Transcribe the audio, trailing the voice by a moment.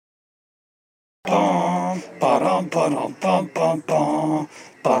Bum, ba-dum, ba-dum, bum, bum, bum.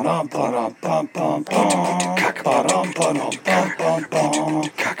 Ba-dum, ba-dum, bum, bum, bum. Ba-dum, ba-dum, bum, bum, bum.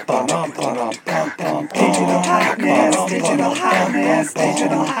 Ba-dum, ba-dum, bum, bum, bum. Digital hotness, digital hotness,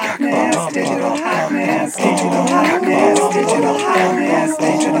 digital hotness, digital hotness, digital hotness, digital hotness,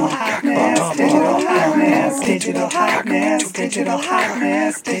 digital hotness, digital hotness, digital hotness, digital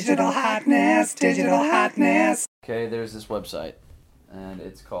hotness, digital hotness, digital hotness. Okay, there's this website, and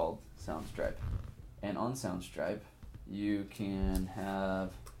it's called Soundstripe. And on Soundstripe, you can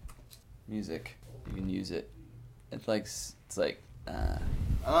have music. You can use it. It's like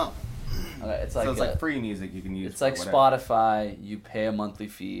Oh. okay, it's So like it's like free music you can use. it's like for whatever. Spotify. You pay a monthly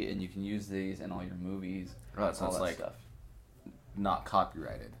fee, and you can use these in all your movies. Right, so all it's that like stuff. not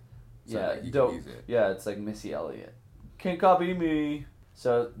copyrighted. So Yeah, that you dope. can use it. Yeah, it's like Missy Elliott. Can't copy me.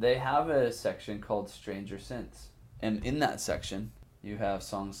 So they have a section called Stranger Synths. And in that section, you have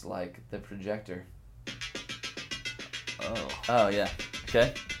songs like The Projector. Oh. Oh, yeah.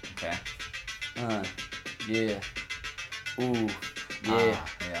 Okay? Okay. Yeah. Ooh, yeah.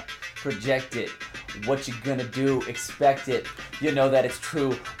 Yeah. Project it. What you gonna do? Expect it. You know that it's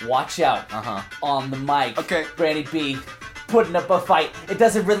true. Watch out. Uh-huh. On the mic. Okay. Brandy B. Putting up a fight. It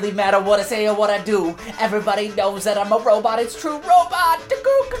doesn't really matter what I say or what I do. Everybody knows that I'm a robot. It's true. Robot.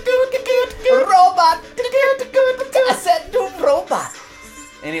 Robot. I said new robot.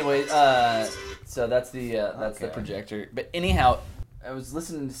 Anyway, so that's the Okay. projector. But anyhow, I was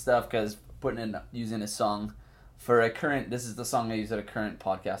listening to stuff because using a song for a current. This is the song I use at a current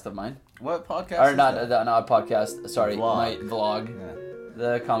podcast of mine. What podcast? Or is not that? not a podcast. Sorry, Vlog. my vlog. Yeah.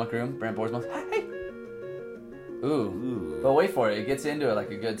 The Comic Room. Brant Borsma. Hey. Ooh. But wait for it. It gets into it like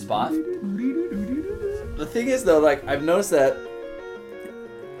a good spot. The thing is, though, like, I've noticed that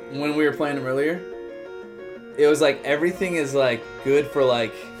when we were playing them earlier, it was like everything is, like, good for,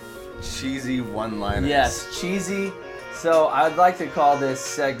 like... Cheesy one-liners. Yes, cheesy. So I'd like to call this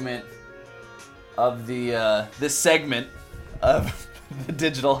segment of the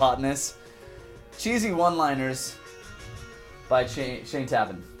digital hotness, Cheesy One-Liners by Shane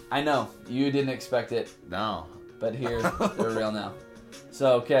Tappan. I know, you didn't expect it. No. But here, they're real now.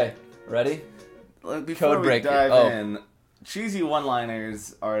 So, okay, ready? Look, before Code we breaker. dive Oh. in, cheesy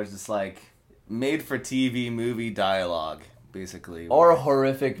one-liners are just like made-for-TV movie dialogue, basically. Or a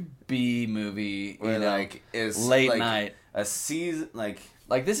horrific B movie, where you know, like is late like, night. a season like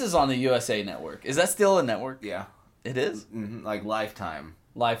Like, this is on the USA Network. Is that still a network? yeah, It is? like Lifetime.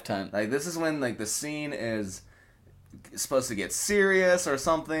 Lifetime. Like this is when like the scene is supposed to get serious or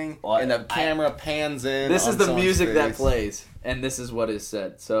something, Well, and the camera pans in. This on is the someone's music that face. plays, and this is what is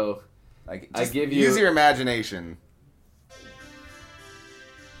said. So, Like, I just give you- use your imagination.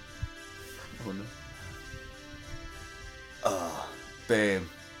 oh, no. Babe,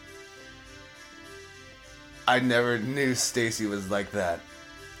 I never knew Stacy was like that.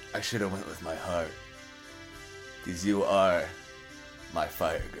 I should have went with my heart. 'Cause you are my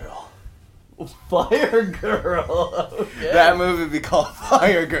fire girl. Fire Girl. Okay. That movie would be called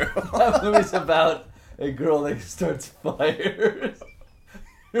Fire Girl. That movie's about a girl that starts fires.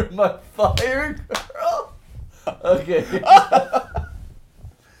 You're my fire girl. Okay.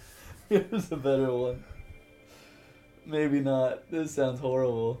 Here's a better one. Maybe not. This sounds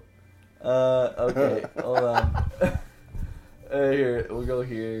horrible. Okay, hold on. Here, we'll go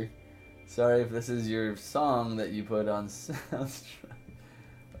here. Sorry if this is your song that you put on Soundstripe.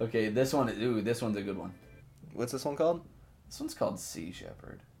 Okay, this one's a good one. What's this one called? This one's called Sea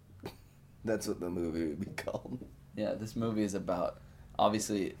Shepherd. That's what the movie would be called. Yeah, this movie is about,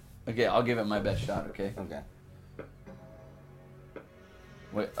 obviously, okay, I'll give it my best shot, okay? Okay.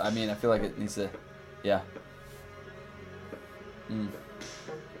 Wait, I mean, I feel like it needs to, yeah.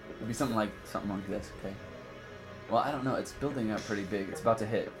 It'd be something like this, okay? Well, I don't know, it's building up pretty big. It's about to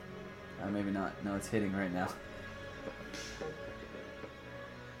hit. Maybe not. No, it's hitting right now.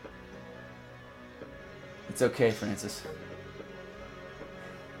 It's okay, Francis.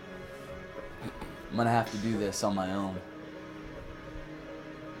 I'm gonna have to do this on my own.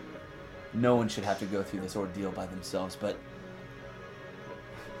 No one should have to go through this ordeal by themselves, but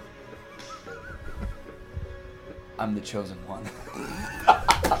I'm the chosen one.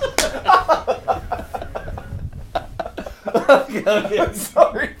 Okay.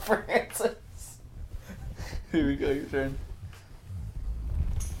 Sorry, Francis. Here we go, your turn.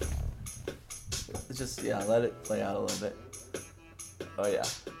 Just, yeah, let it play out a little bit. Oh, yeah.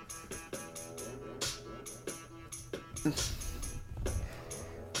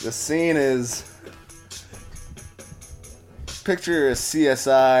 The scene is... Picture a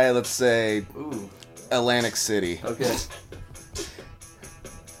CSI, let's say, Ooh. Atlantic City. Okay.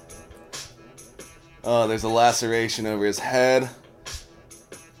 Oh, there's a laceration over his head.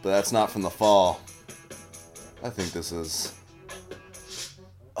 But that's not from the fall. I think this is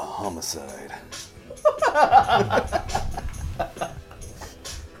a homicide.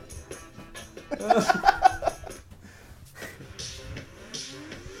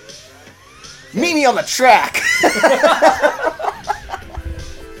 Meet me on the track!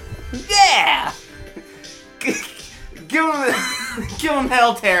 Yeah! Give him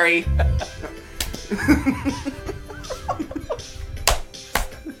hell, Terry.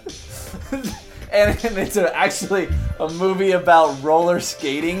 And it's actually a movie about roller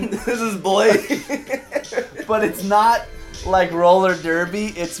skating. This is Blade. But it's not like roller derby.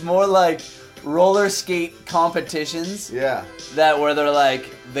 It's more like roller skate competitions. Yeah. Where they're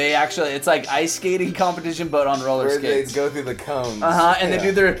like, it's like ice skating competition, but on roller Where skates. they go through the cones. And they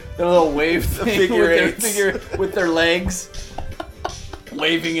do their little wave thing figure with their legs,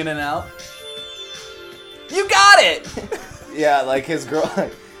 waving in and out. You got it! Yeah, like his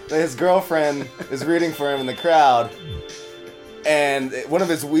girlfriend is rooting for him in the crowd, and one of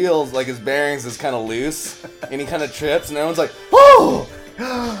his wheels, like his bearings, is kind of loose, and he kind of trips, and everyone's like, "Oh!"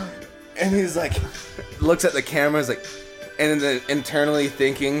 And he's like, looks at the cameras, like, and then internally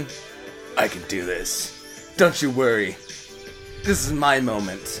thinking, "I can do this. Don't you worry. This is my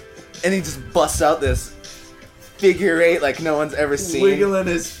moment." And he just busts out this figure eight like no one's ever seen, Wiggling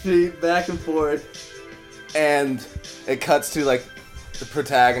his feet back and forth. and it cuts to like the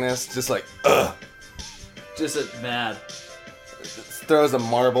protagonist just like, ugh. Just mad. Throws a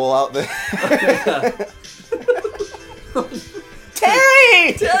marble out there.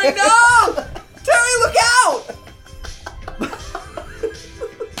 Terry! Terry, no! Terry, look out!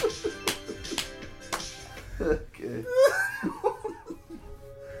 Okay.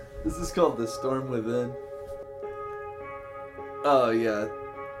 This is called The Storm Within. Oh, yeah.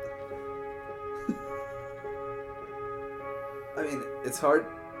 I mean, it's hard.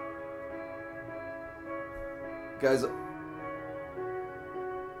 Guys, a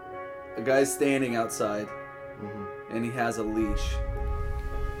guy's standing outside, and he has a leash,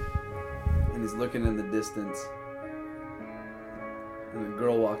 and he's looking in the distance, and the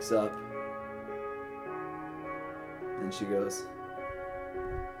girl walks up, and she goes,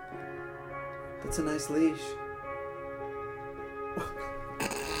 "That's a nice leash."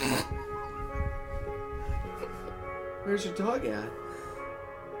 Where's your dog at?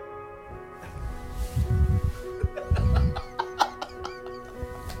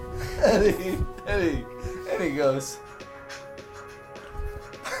 Eddie goes,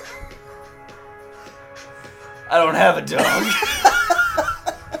 "I don't have a dog."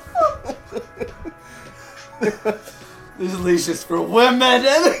 This leash is for women.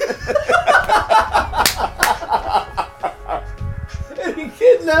 And he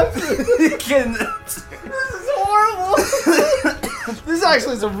kidnaps her. This is horrible. This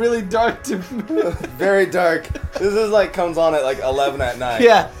actually is a really dark movie. Very dark. This is like comes on at like 11 at night.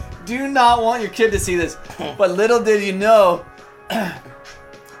 Yeah. Do not want your kid to see this. But little did you know that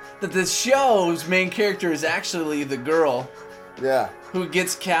this show's main character is actually the girl Yeah. who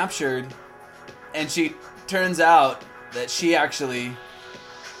gets captured, and she turns out that she actually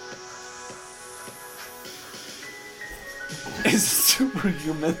is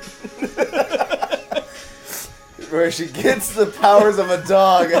superhuman. Where she gets the powers of a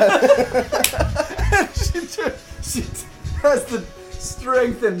dog. she has the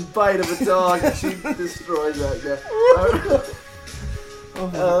strength and bite of a dog, and she destroys that guy. Oh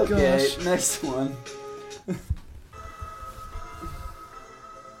my Okay, gosh. next one.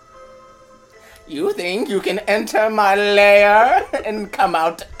 You think you can enter my lair and come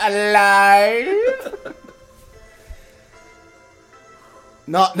out alive?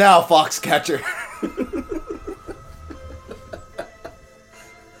 Not now, Foxcatcher.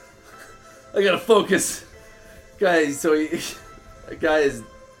 I gotta focus, guys. So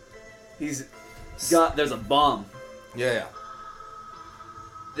there's a bomb Yeah.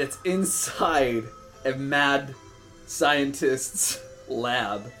 that's inside a mad scientist's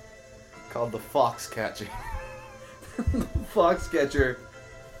lab. Called the Foxcatcher. Foxcatcher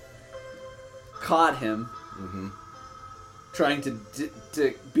caught him trying to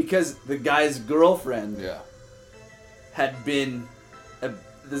because the guy's girlfriend Yeah. had been.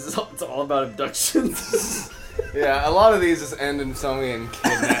 It's all about abductions. Yeah, a lot of these just end in someone getting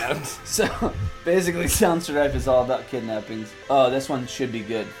kidnapped. So basically, Sound Strife is all about kidnappings. Oh, this one should be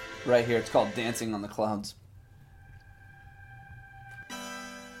good. Right here, it's called Dancing on the Clouds.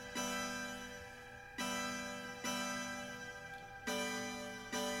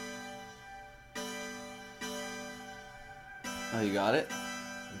 Oh, you got it?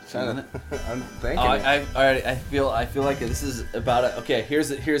 Trying to, I'm thinking. I feel like this is about it. Okay,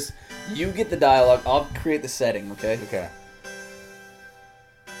 here's you get the dialogue. I'll create the setting. Okay. Okay.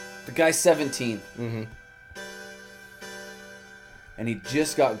 The guy's 17, Mm-hmm. and he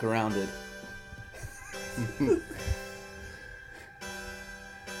just got grounded.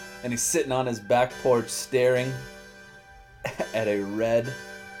 And he's sitting on his back porch staring at a red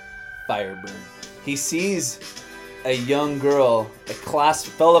Firebird. He sees a young girl,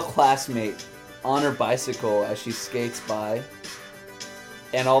 fellow classmate, on her bicycle as she skates by,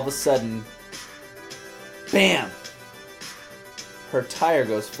 and all of a sudden, bam! Her tire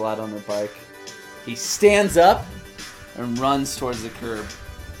goes flat on her bike. He stands up and runs towards the curb.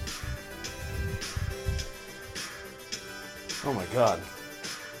 Oh my god.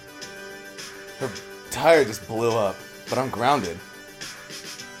 Her tire just blew up, but I'm grounded.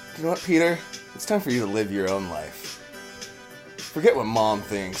 You know what, Peter? It's time for you to live your own life. Forget what Mom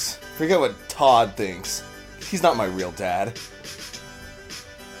thinks. Forget what Todd thinks. He's not my real dad.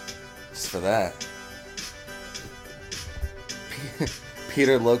 Just for that.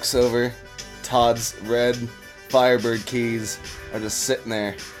 Peter looks over. Todd's red Firebird keys are just sitting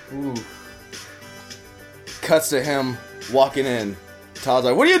there. Ooh. Cuts to him walking in. Todd's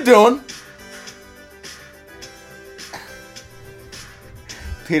like, "What are you doing?"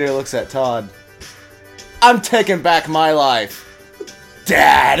 Peter looks at Todd. "I'm taking back my life,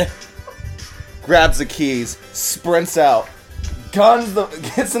 Dad." Grabs the keys, sprints out,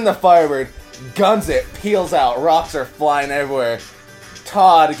 gets in the Firebird, guns it, peels out, rocks are flying everywhere.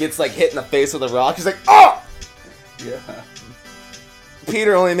 Todd gets like hit in the face with a rock. He's like, "Oh!" Yeah.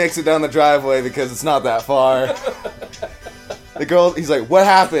 Peter only makes it down the driveway because it's not that far. The girl, he's like, "What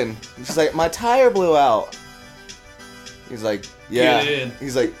happened?" And she's like, "My tire blew out." He's like, "Yeah." Get in.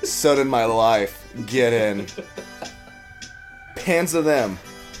 He's like, "So did my life. Get in." Pans to them.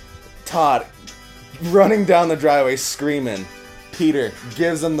 Todd running down the driveway screaming. Peter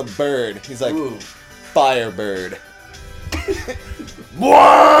gives him the bird. He's like, Ooh. "Firebird."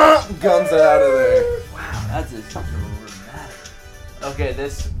 Guns are out of there. Wow, that's just dramatic. Okay,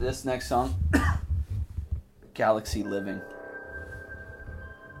 this next song, Galaxy Living.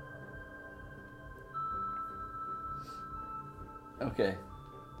 Okay.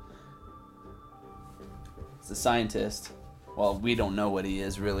 It's a scientist. Well, we don't know what he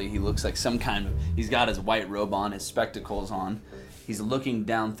is really. He looks like some kind of. He's got his white robe on, his spectacles on. He's looking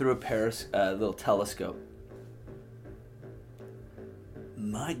down through a little telescope.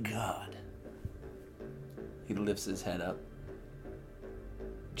 My God. He lifts his head up.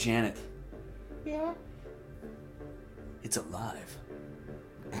 Janet. Yeah. It's alive.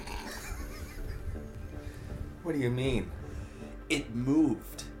 What do you mean? It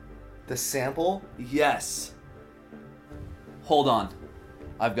moved. The sample? Yes. Hold on.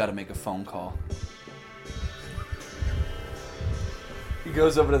 I've got to make a phone call. He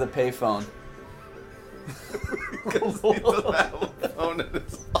goes over to the payphone. Because he doesn't have a phone in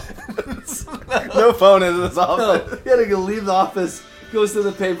his office. No phone in his office. He had to go leave the office, goes to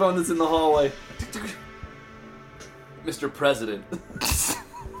the payphone that's in the hallway. Mr. President.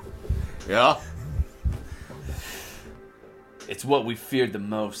 Yeah? It's what we feared the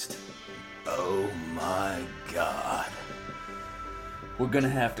most. Oh my God. We're gonna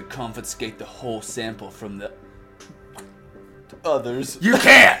have to confiscate the whole sample from the others. You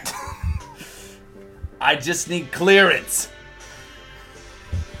can't! I just need clearance.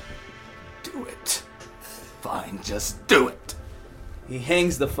 Do it. Fine, just do it. He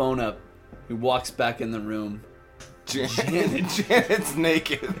hangs the phone up. He walks back in the room. Janet's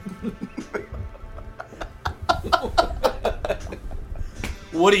naked.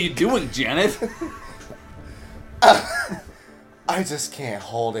 What are you doing, Janet? I just can't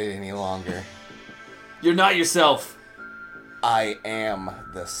hold it any longer. You're not yourself. I am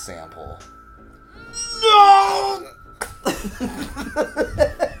the sample. No!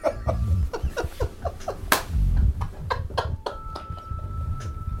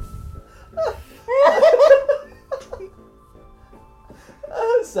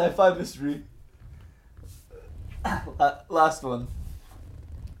 Sci-fi mystery. Last one.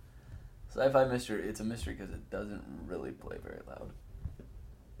 Sci-fi mystery. It's a mystery because it doesn't really play very loud.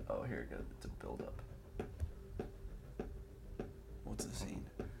 Oh, here it goes. It's a build-up. What's the scene?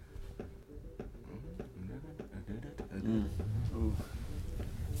 Ooh.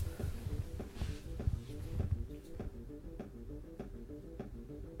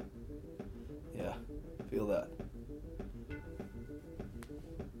 Yeah, feel that.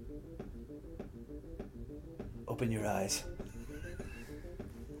 Open your eyes.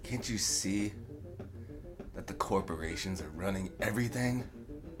 Can't you see that the corporations are running everything?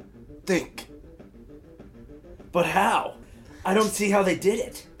 think. But how? I don't see how they did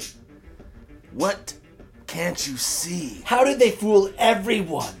it. What can't you see? How did they fool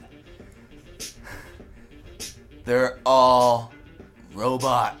everyone? They're all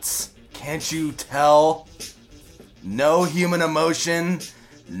robots. Can't you tell? No human emotion,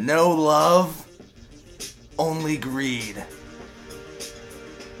 no love, only greed.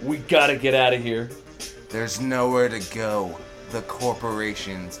 We gotta get out of here. There's nowhere to go. The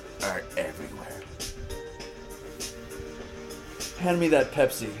corporations are everywhere. Hand me that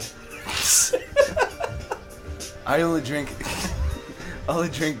Pepsi. I only drink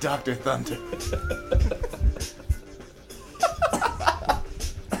Dr. Thunder.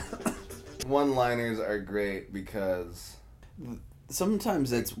 One-liners are great because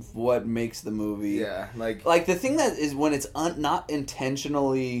Sometimes it's what makes the movie. like Like, the thing that is when it's not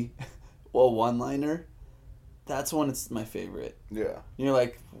intentionally a one-liner, that's when it's my favorite. yeah. You're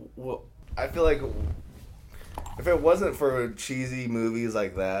like, well, I feel like if it wasn't for cheesy movies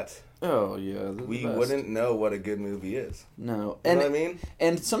like that, oh yeah, we wouldn't know what a good movie is. No, You and know what I mean?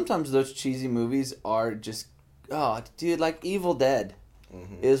 and sometimes those cheesy movies are just, oh, dude, like Evil Dead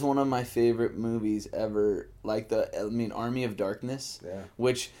is one of my favorite movies ever. Like Army of Darkness. Yeah.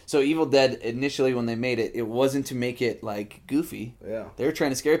 Which, so Evil Dead initially when they made it, it wasn't to make it like goofy. Yeah. They were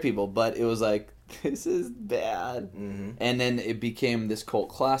trying to scare people, but it was like, this is bad. Mm-hmm. And then it became this cult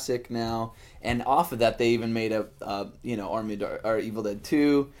classic now. And off of that, they even made Evil Dead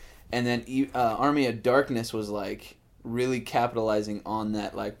 2. And then Army of Darkness was like really capitalizing on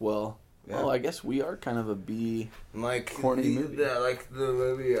that. Like, well, Yeah. oh, I guess we are kind of a B. Like Corny movie. like the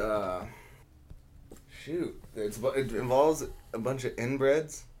movie. It involves a bunch of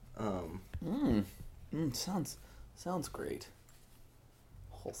inbreds. Sounds great.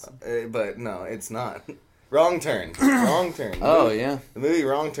 Wholesome. But no, it's not. Wrong Turn. Wrong Turn. Oh yeah, The movie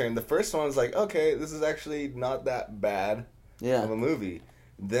Wrong Turn. The first one was like, okay, this is actually not that bad yeah. of a movie.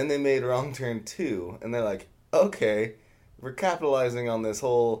 Then they made Wrong Turn 2, and they're like, okay, we're capitalizing on this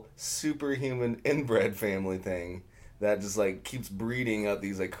whole superhuman inbred family thing that just like keeps breeding up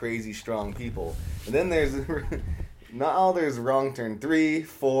these like crazy strong people. And then there's there's Wrong Turn 3,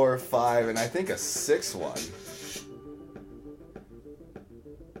 4, 5, and I think a 6th one.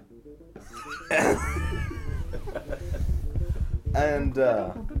 And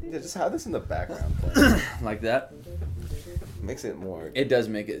just have this in the background playing. Like that. Makes it more. It does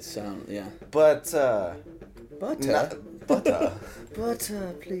make it sound, yeah. Butter,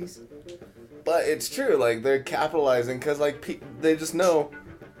 Please. But it's true, like, they're capitalizing, because, like, they just know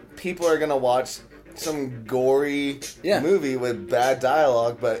people are gonna watch some gory movie with bad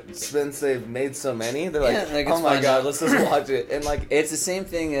dialogue, but since they've made so many, they're like, Yeah, like, it's oh my fun god, now." let's just watch it. And, like, It's the same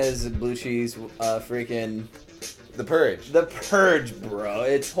thing as Blue Cheese, freaking The Purge. The Purge, bro.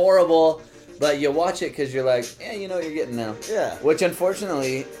 It's horrible, but you watch it because you're like, yeah, you know what you're getting now. Yeah. Which,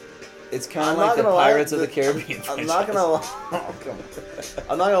 unfortunately, it's kind I'm of not like the gonna lie, Pirates of the Caribbean. I'm not gonna lie. Oh, come on.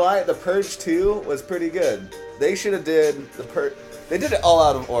 I'm not gonna lie. The Purge 2 was pretty good. They should have did the Purge. They did it all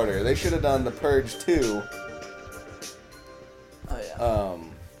out of order. They should have done the Purge 2. Oh, yeah.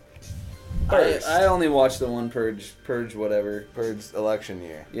 First. I only watched the one Purge whatever. Purge election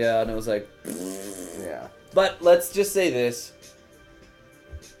year. Yeah, and it was like, Yeah. but let's just say this.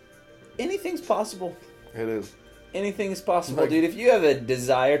 Anything's possible. It is. Anything is possible, Like- dude. If you have a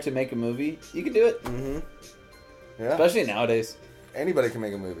desire to make a movie, you can do it. Mm-hmm. Yeah. Especially nowadays. Anybody can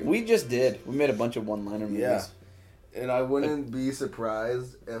make a movie. We just did. We made a bunch of one-liner movies. Yeah. And I wouldn't be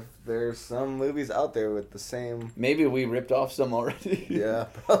surprised if there's some movies out there with the same. Maybe we ripped off some already. Yeah.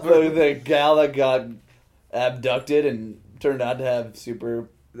 Probably the gal that got abducted and turned out to have super.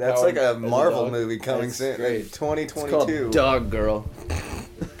 That's power like a as Marvel dog. movie coming That's soon. great. In 2022. It's called Dog Girl.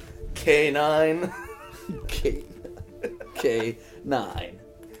 K9. K9.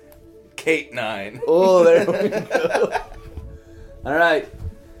 Kate 9. Oh, there we go. All right.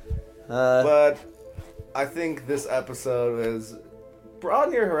 But I think this episode is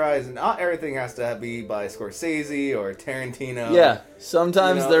broaden your horizon. Not everything has to be by Scorsese or Tarantino. Yeah.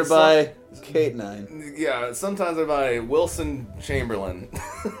 Sometimes You know, they're by K9 Yeah, sometimes they're by Wilson Chamberlain.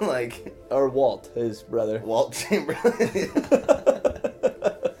 Like or Walt, his brother. Walt Chamberlain.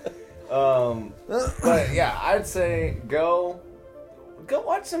 But yeah, I'd say go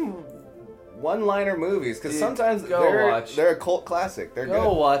watch some one-liner movies because Dude, sometimes go watch. they're a cult classic. They're Go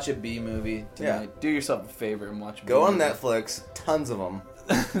good. watch a B movie tonight. Yeah. Do yourself a favor and watch a B Go on movie. Netflix, tons of them.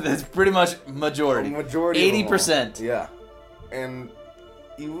 That's pretty much majority. Majority, of them 80%. all. Yeah, and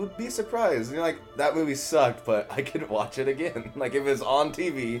you would be surprised. You're like, that movie sucked, but I could watch it again. Like if it's on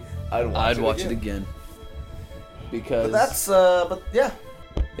TV, I'd watch I'd watch it again. Because But that's but yeah.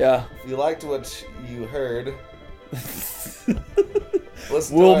 Yeah. If you liked what you heard,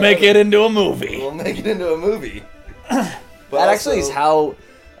 We'll make it into a movie. We'll make it into a movie. That actually is how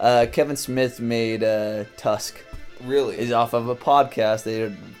Kevin Smith made Tusk. Really? Is off of a podcast. They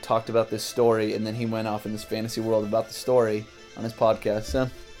had talked about this story, and then he went off in this fantasy world about the story on his podcast. So,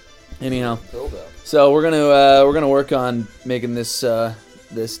 anyhow, Build up. so we're gonna work on making this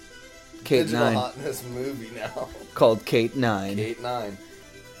this Kate Digital 9 hotness movie now. called Kate 9. Kate 9.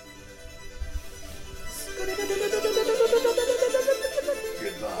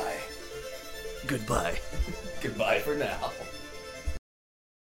 Goodbye. Goodbye. Goodbye for now.